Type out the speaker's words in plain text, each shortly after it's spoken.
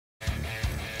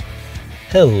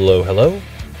Hello,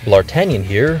 Bl'Artagnan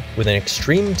here with an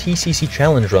Xtreme TCC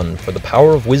challenge run for the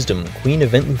Power of Wisdom Queen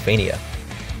event Lufenia,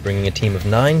 bringing a team of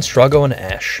 9 Strago and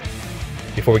Ashe.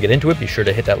 Before we get into it, be sure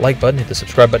to hit that like button, hit the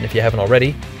subscribe button if you haven't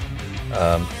already.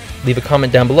 Leave a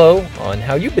comment down below on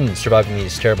how you've been surviving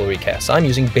these terrible recasts. I'm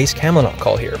using base Kam'lanaut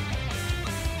call here,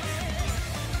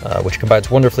 which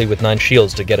combines wonderfully with 9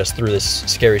 shields to get us through this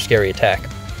scary attack.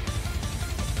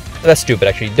 That's stupid,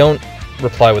 actually. Don't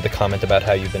reply with a comment about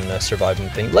how you've been surviving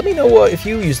the thing. Let me know if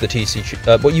you use the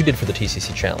TCC, what you did for the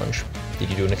TCC challenge. Did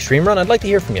you do an extreme run? I'd like to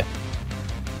hear from you.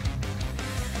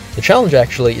 The challenge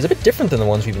actually is a bit different than the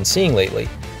ones we've been seeing lately.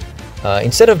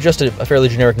 Instead of just a fairly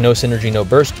generic no synergy, no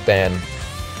burst ban,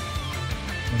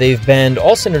 they've banned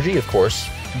all synergy, of course,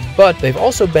 but they've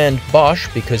also banned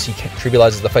Bosch because he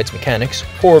trivializes the fight's mechanics,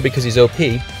 Core because he's OP,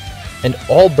 and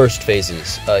all burst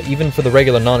phases, even for the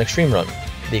regular non-extreme run.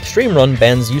 The extreme run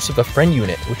bans use of a friend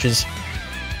unit, which is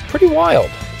pretty wild.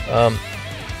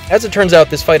 As it turns out,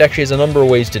 this fight actually has a number of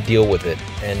ways to deal with it,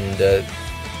 and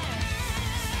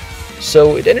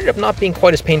so it ended up not being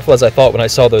quite as painful as I thought when I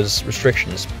saw those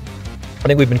restrictions. I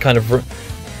think we've been kind of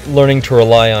learning to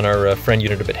rely on our friend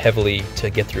unit a bit heavily to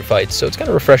get through fights, so it's kind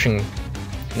of refreshing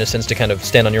in a sense to kind of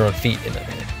stand on your own feet,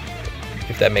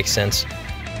 if that makes sense.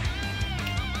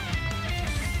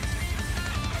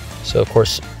 So of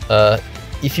course,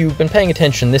 if you've been paying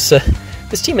attention, this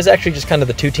team is actually just kind of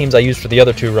the 2 teams I used for the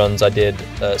other 2 runs I did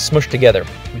smushed together.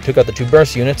 We took out the 2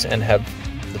 burst units and have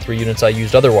the 3 units I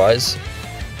used otherwise.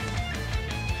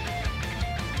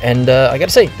 And I gotta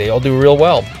say, they all do real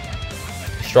well.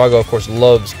 Strago, of course,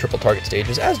 loves triple target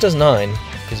stages, as does 9,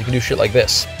 because you can do shit like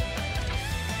this.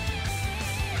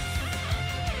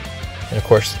 And of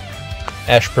course,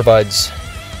 Ashe provides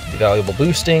the valuable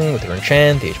boosting with her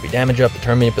enchant, the HP damage up, the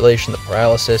turn manipulation, the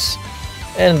paralysis,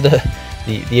 and the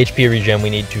HP regen we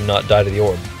need to not die to the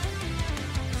orb.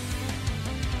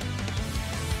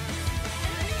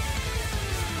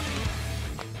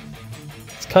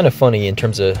 It's kind of funny in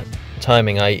terms of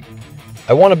timing. I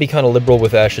want to be kind of liberal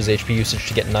with Ashe's HP usage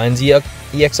to get 9's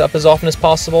EX up as often as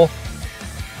possible,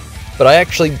 but I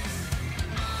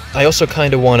also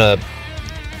kind of want to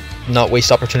not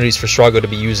waste opportunities for Strago to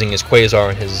be using his Quasar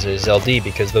and his LD,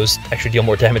 because those actually deal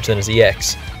more damage than his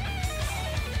EX.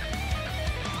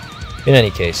 In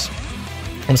any case,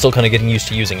 I'm still kind of getting used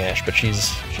to using Ashe, but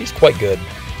she's quite good.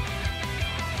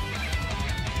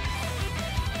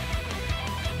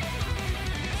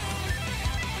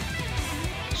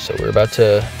 So we're about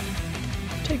to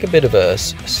take a bit of a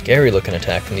scary-looking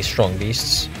attack from these strong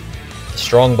beasts. The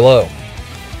strong blow.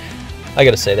 I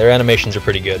gotta say, their animations are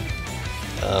pretty good.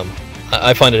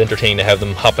 I find it entertaining to have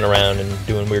them hopping around and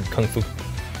doing weird Kung Fu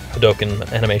Hadoken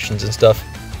animations and stuff.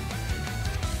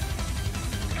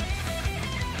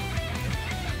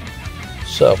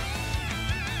 So,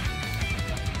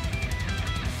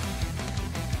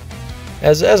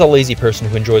 as a lazy person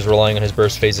who enjoys relying on his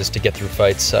burst phases to get through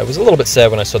fights, I was a little bit sad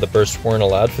when I saw the bursts weren't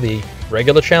allowed for the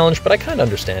regular challenge, but I kind of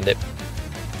understand it.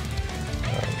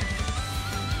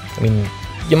 I mean,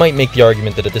 you might make the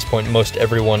argument that at this point most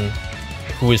everyone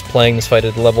who is playing this fight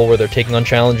at the level where they're taking on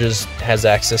challenges has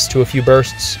access to a few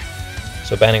bursts,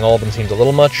 so banning all of them seems a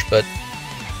little much, but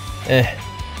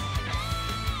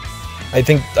I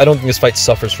don't think this fight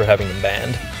suffers for having them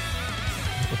banned.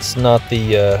 It's not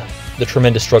the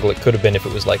tremendous struggle it could have been if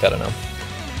it was like, I don't know.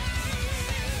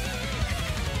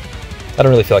 I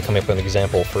don't really feel like coming up with an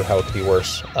example for how it could be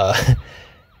worse. In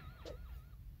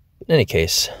any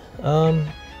case, we're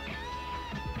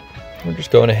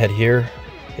just going ahead here,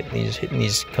 hitting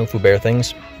these Kung Fu Bear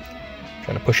things,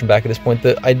 trying to push them back at this point.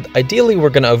 Ideally, we're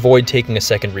going to avoid taking a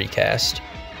second recast.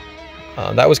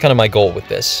 That was kind of my goal with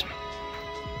this,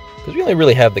 because we only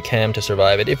really have the cam to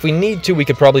survive it. If we need to, we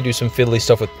could probably do some fiddly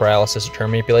stuff with paralysis or turn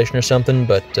manipulation or something,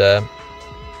 but the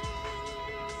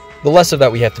less of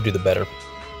that we have to do, the better.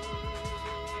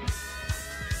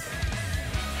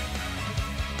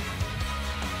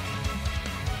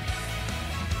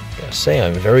 Gotta say,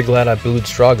 I'm very glad I booed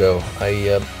Strago.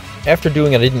 After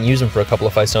doing it, I didn't use him for a couple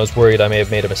of fights, and I was worried I may have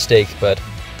made a mistake, but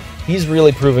he's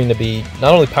really proving to be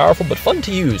not only powerful, but fun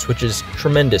to use, which is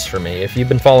tremendous for me. If you've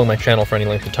been following my channel for any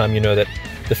length of time, you know that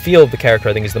the feel of the character,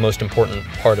 I think, is the most important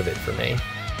part of it for me.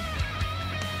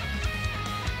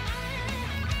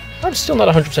 I'm still not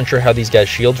 100% sure how these guys'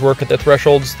 shields work at their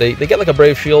thresholds. They get like a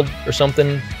Brave shield or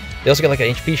something. They also get like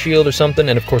an HP shield or something,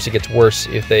 and of course it gets worse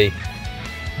if they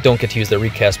don't get to use their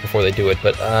recast before they do it,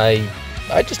 but I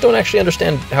just don't actually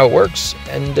understand how it works,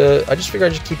 and I just figure I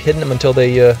just keep hitting them until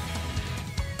they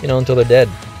until they're dead.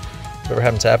 Whatever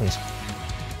happens, happens.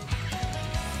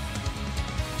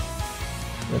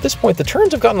 At this point, the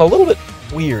turns have gotten a little bit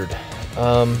weird.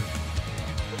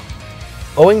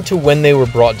 owing to when they were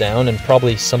brought down, and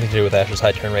probably something to do with Ashe's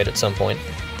high turn rate at some point,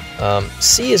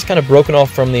 C is kind of broken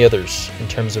off from the others in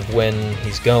terms of when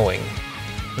he's going.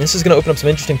 And this is going to open up some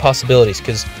interesting possibilities,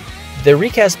 because the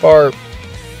recast bar,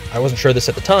 I wasn't sure of this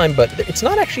at the time, but it's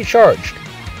not actually charged.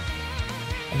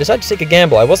 I decided to take a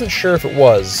gamble. I wasn't sure if it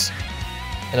was,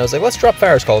 and I was like, let's drop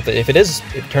Fire's Call. If it is,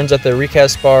 it turns out the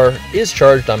recast bar is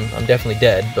charged, I'm definitely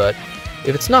dead, but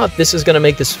if it's not, this is going to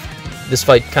make this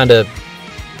fight kind of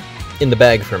in the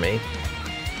bag for me.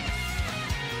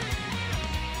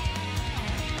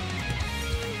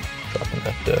 Dropping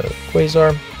that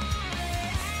Quasar.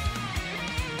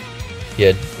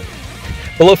 Yeah,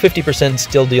 below 50%,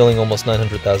 still dealing almost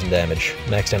 900,000 damage.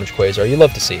 Max damage Quasar, you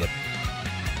love to see it.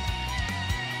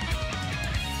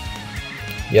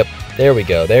 Yep, there we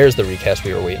go. There's the recast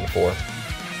we were waiting for.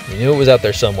 We knew it was out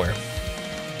there somewhere.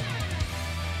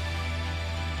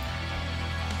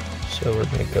 So we're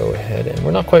going to go ahead, and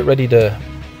we're not quite ready to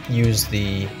use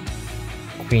the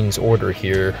Queen's Order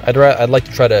here. I'd like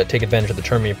to try to take advantage of the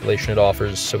turn manipulation it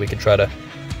offers, so we could try to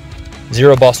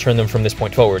zero boss turn them from this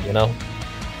point forward, you know?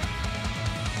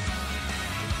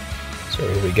 So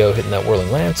here we go, hitting that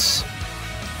Whirling Lance.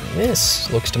 And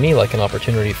this looks to me like an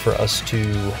opportunity for us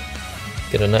to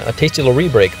get a tasty little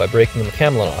re-break by breaking the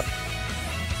Kam'lanaut.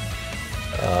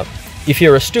 If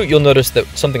you're astute, you'll notice that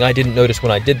something I didn't notice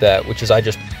when I did that, which is I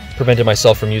just prevented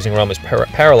myself from using Rama's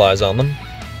Paralyze on them,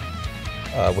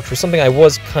 which was something I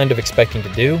was kind of expecting to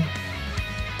do.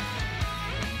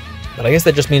 But I guess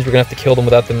that just means we're going to have to kill them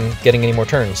without them getting any more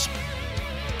turns.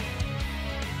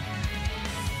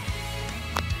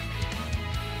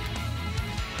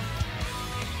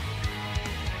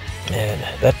 Man,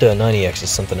 that 90X is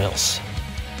something else.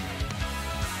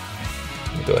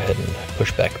 Go ahead and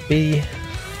push back B.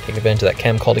 Take advantage of that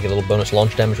Cam Call to get a little bonus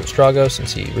launch damage with Strago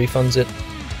since he refunds it.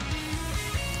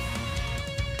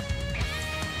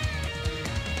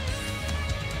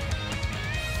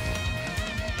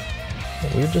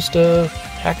 We're just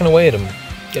hacking away at him,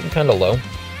 getting kind of low.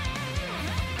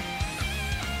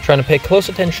 Trying to pay close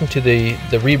attention to the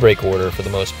re-break order for the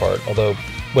most part, although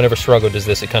whenever Strago does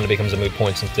this, it kind of becomes a moot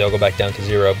point since they all go back down to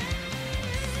 0.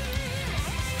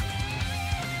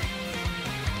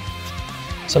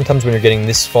 Sometimes when you're getting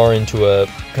this far into a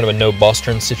kind of a no boss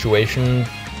turn situation,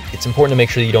 it's important to make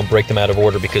sure that you don't break them out of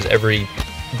order, because every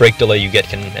break delay you get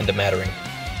can end up mattering.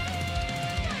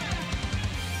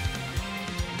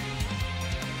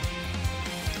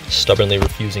 Stubbornly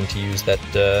refusing to use that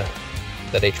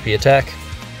HP attack,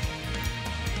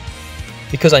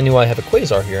 because I knew I have a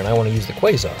Quasar here and I want to use the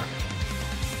Quasar.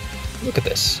 Look at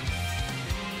this.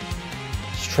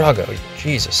 Strago,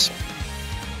 Jesus.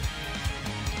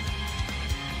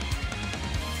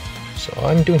 So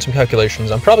I'm doing some calculations.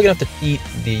 I'm probably going to have to eat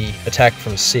the attack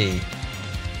from C,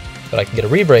 but I can get a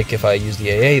re-break if I use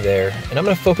the AA there, and I'm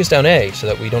going to focus down A so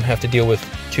that we don't have to deal with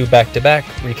 2 back-to-back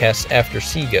recasts after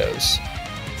C goes.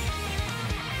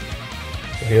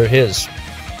 So here it is.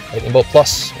 Lightning Bolt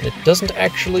Plus, and it doesn't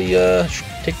actually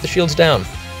take the shields down.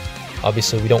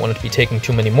 Obviously we don't want it to be taking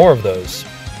too many more of those,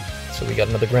 so we got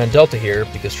another Grand Delta here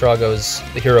because Strago is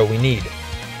the hero we need.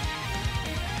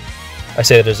 I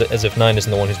say that as if 9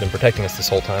 isn't the one who's been protecting us this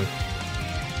whole time.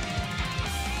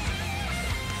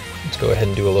 Let's go ahead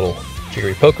and do a little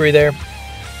jiggery pokery there.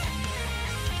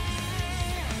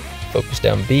 Focus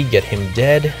down B, get him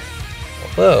dead.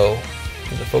 Although, in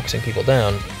terms of focusing people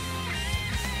down,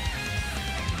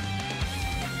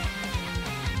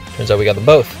 turns out we got them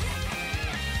both.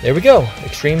 There we go.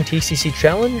 Xtreme TCC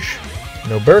challenge.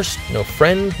 No burst, no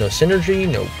friend, no synergy,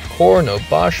 no core, no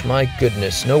Bosch. My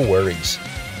goodness, no worries.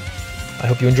 I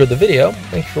hope you enjoyed the video.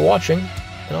 Thank you for watching,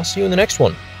 and I'll see you in the next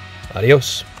one.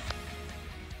 Adios.